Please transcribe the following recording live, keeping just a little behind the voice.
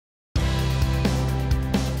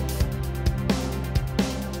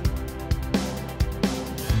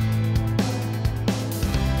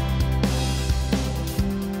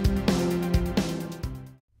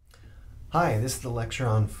Hi, this is the lecture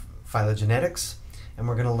on phylogenetics, and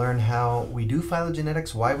we're going to learn how we do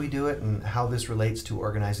phylogenetics, why we do it, and how this relates to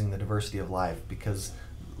organizing the diversity of life, because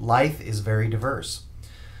life is very diverse.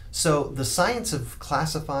 So the science of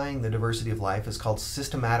classifying the diversity of life is called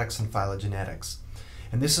systematics and phylogenetics.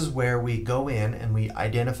 And this is where we go in and we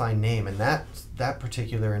identify name, and that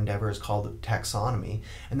particular endeavor is called taxonomy.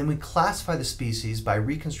 And then we classify the species by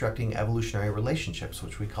reconstructing evolutionary relationships,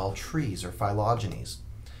 which we call trees or phylogenies.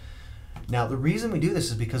 Now, the reason we do this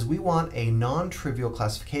is because we want a non-trivial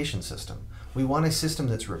classification system. We want a system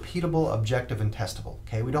that's repeatable, objective, and testable.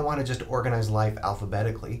 Okay? We don't want to just organize life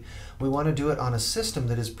alphabetically. We want to do it on a system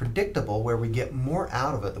that is predictable, where we get more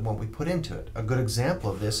out of it than what we put into it. A good example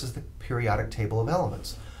of this is the periodic table of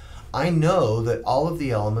elements. I know that all of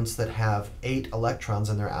the elements that have 8 electrons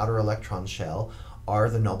in their outer electron shell are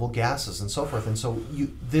the noble gases and so forth. And so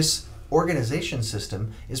this organization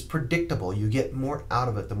system is predictable. You get more out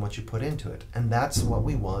of it than what you put into it. And that's what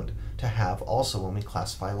we want to have also when we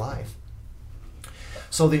classify life.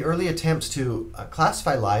 So the early attempts to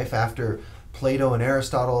classify life after Plato and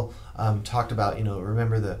Aristotle talked about,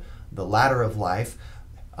 remember the ladder of life,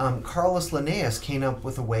 Carolus Linnaeus came up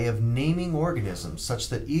with a way of naming organisms such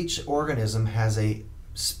that each organism has a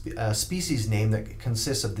species name that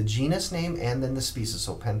consists of the genus name and then the species,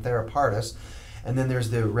 so Panthera pardus, and then there's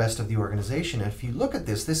the rest of the organization. And if you look at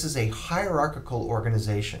this is a hierarchical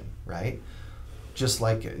organization, right? Just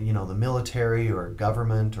like the military or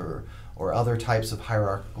government or other types of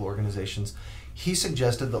hierarchical organizations. He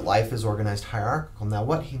suggested that life is organized hierarchical. Now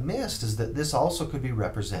what he missed is that this also could be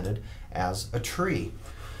represented as a tree.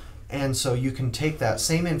 And so you can take that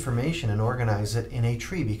same information and organize it in a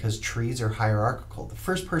tree, because trees are hierarchical. The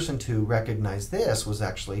first person to recognize this was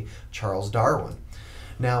actually Charles Darwin.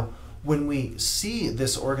 Now, when we see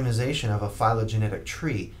this organization of a phylogenetic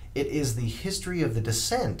tree, it is the history of the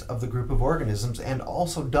descent of the group of organisms and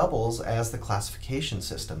also doubles as the classification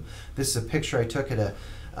system. This is a picture I took at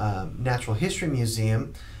a natural history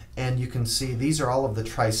museum, and you can see these are all of the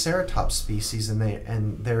Triceratops species,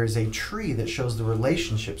 and there is a tree that shows the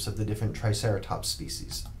relationships of the different Triceratops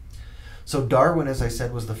species. So Darwin, as I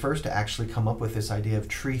said, was the first to actually come up with this idea of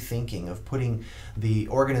tree thinking, of putting the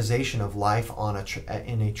organization of life on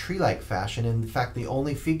in a tree-like fashion. In fact, the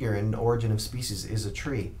only figure in Origin of Species is a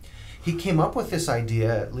tree. He came up with this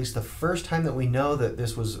idea, at least the first time that we know that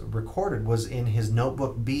this was recorded was in his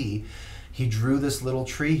notebook B. He drew this little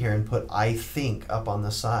tree here and put "I think" up on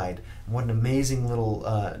the side. What an amazing little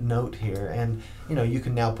note here. And you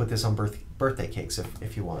can now put this on birthday cakes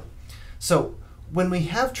if you want. So when we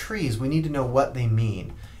have trees, we need to know what they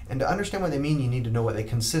mean. And to understand what they mean, you need to know what they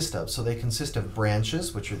consist of. So they consist of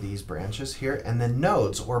branches, which are these branches here, and then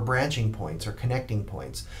nodes, or branching points, or connecting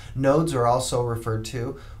points. Nodes are also referred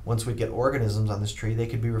to, once we get organisms on this tree, they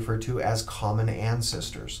could be referred to as common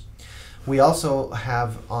ancestors. We also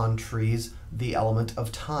have on trees the element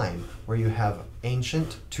of time, where you have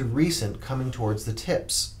ancient to recent coming towards the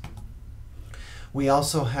tips. We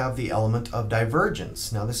also have the element of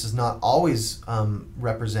divergence. Now, this is not always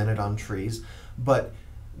represented on trees, but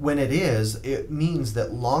when it is, it means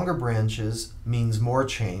that longer branches means more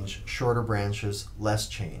change, shorter branches, less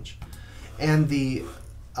change. And the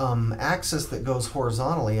axis that goes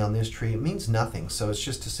horizontally on this tree, it means nothing. So it's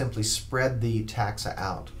just to simply spread the taxa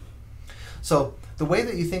out. So the way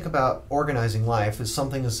that you think about organizing life is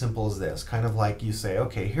something as simple as this. Kind of like you say,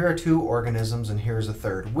 okay, here are 2 organisms and here's a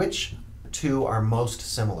third. Which 2 are most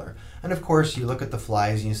similar? And of course you look at the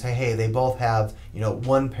flies and you say, hey, they both have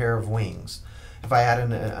 1 pair of wings. If I add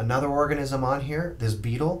another organism on here, this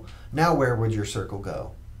beetle, now where would your circle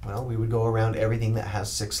go? Well, we would go around everything that has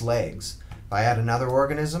 6 legs. If I add another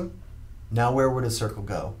organism, now where would a circle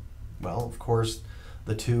go? Well, of course,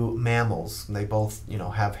 the 2 mammals, they both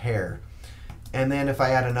have hair. And then if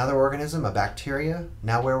I add another organism, a bacteria,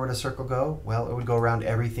 now where would a circle go? Well, it would go around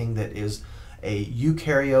everything that is a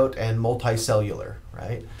eukaryote and multicellular,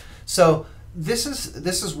 right? So this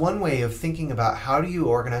is one way of thinking about how do you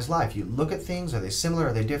organize life. You look at things, are they similar,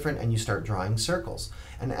 are they different, and you start drawing circles.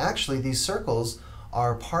 And actually these circles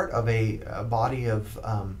are part of a body of,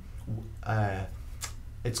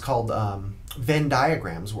 it's called Venn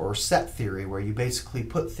diagrams, or set theory, where you basically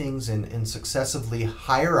put things in successively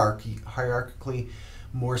hierarchically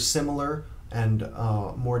more similar and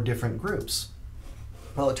more different groups.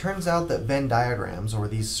 Well, it turns out that Venn diagrams, or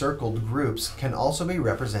these circled groups, can also be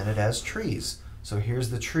represented as trees. So here's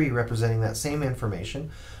the tree representing that same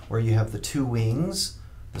information, where you have the 2 wings,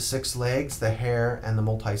 the 6 legs, the hair, and the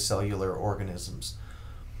multicellular organisms.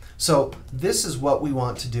 So this is what we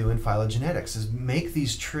want to do in phylogenetics, is make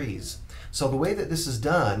these trees. So the way that this is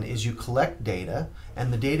done is you collect data,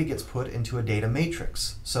 and the data gets put into a data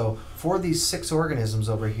matrix. So for these 6 organisms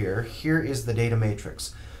over here, here is the data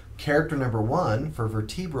matrix. Character number 1 for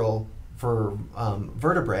vertebrae,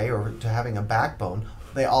 or to having a backbone,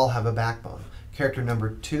 they all have a backbone. Character number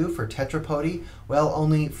 2 for tetrapody, well,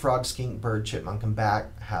 only frog, skink, bird, chipmunk, and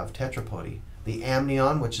bat have tetrapody. The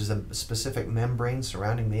amnion, which is a specific membrane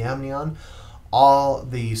surrounding the amnion, all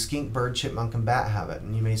the skink, bird, chipmunk, and bat have it.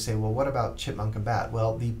 And you may say, well, what about chipmunk and bat?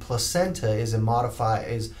 Well, the placenta is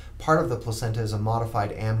part of the placenta is a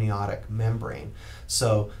modified amniotic membrane.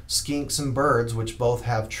 So skinks and birds, which both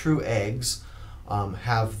have true eggs,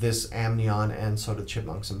 have this amnion, and so do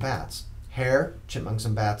chipmunks and bats. Hair, chipmunks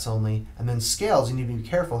and bats only. And then scales, you need to be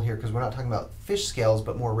careful here because we're not talking about fish scales,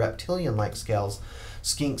 but more reptilian-like scales.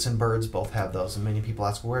 Skinks and birds both have those, and many people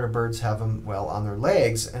ask, where do birds have them? Well, on their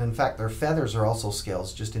legs, and in fact their feathers are also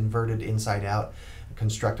scales, just inverted inside out,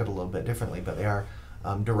 constructed a little bit differently, but they are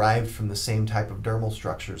derived from the same type of dermal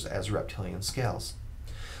structures as reptilian scales.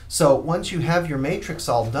 So once you have your matrix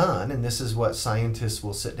all done, and this is what scientists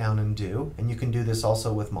will sit down and do, and you can do this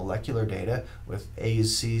also with molecular data, with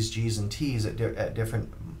A's, C's, G's, and T's at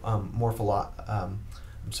different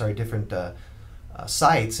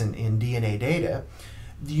sites in DNA data,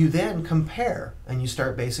 you then compare, and you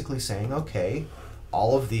start basically saying, okay,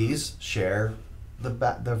 all of these share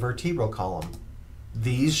the vertebral column.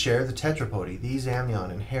 These share the tetrapody, these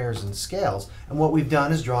amnion and hairs and scales. And what we've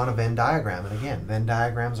done is drawn a Venn diagram. And again, Venn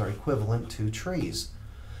diagrams are equivalent to trees.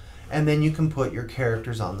 And then you can put your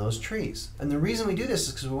characters on those trees. And the reason we do this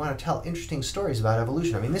is because we want to tell interesting stories about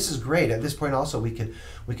evolution. I mean, this is great. At this point also we could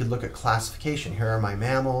look at classification. Here are my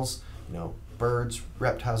mammals, birds,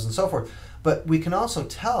 reptiles, and so forth. But we can also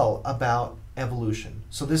tell about evolution.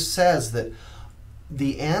 So this says that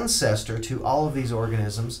the ancestor to all of these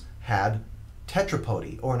organisms had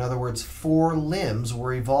tetrapody, or in other words, 4 limbs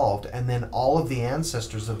were evolved, and then all of the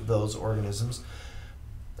ancestors of those organisms,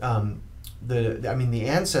 the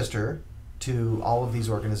ancestor to all of these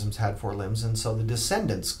organisms had 4 limbs, and so the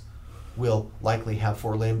descendants will likely have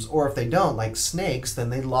 4 limbs, or if they don't, like snakes,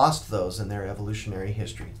 then they lost those in their evolutionary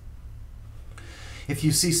history. If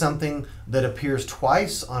you see something that appears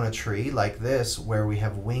twice on a tree, like this, where we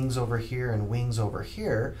have wings over here and wings over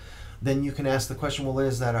here, then you can ask the question, well,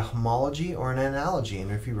 is that a homology or an analogy? And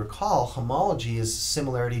if you recall, homology is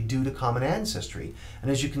similarity due to common ancestry. And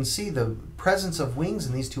as you can see, the presence of wings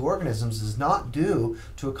in these 2 organisms is not due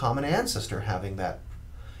to a common ancestor having that.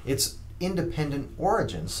 It's independent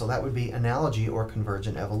origins, so that would be analogy or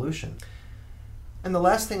convergent evolution. And the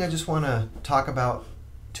last thing I just want to talk about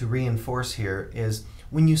to reinforce here is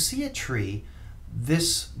when you see a tree,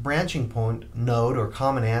 this branching point, node, or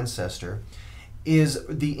common ancestor, is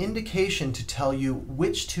the indication to tell you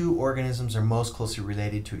which 2 organisms are most closely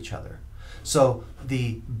related to each other. So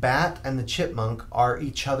the bat and the chipmunk are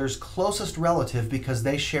each other's closest relative because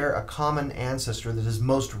they share a common ancestor that is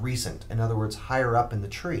most recent, in other words, higher up in the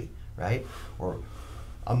tree, right? Or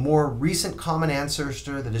a more recent common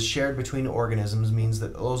ancestor that is shared between organisms means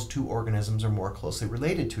that those 2 organisms are more closely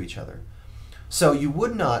related to each other. So you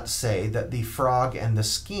would not say that the frog and the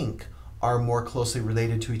skink are more closely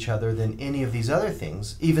related to each other than any of these other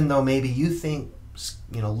things, even though maybe you think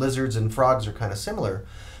lizards and frogs are kind of similar.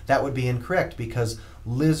 That would be incorrect because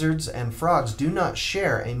lizards and frogs do not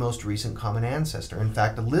share a most recent common ancestor. In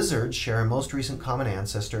fact, lizards share a most recent common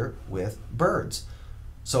ancestor with birds.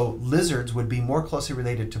 So lizards would be more closely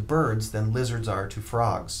related to birds than lizards are to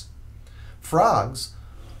frogs. Frogs,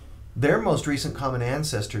 their most recent common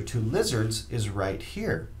ancestor to lizards is right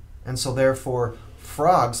here. And so therefore,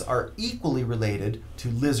 frogs are equally related to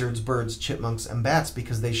lizards, birds, chipmunks, and bats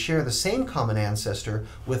because they share the same common ancestor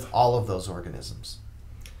with all of those organisms.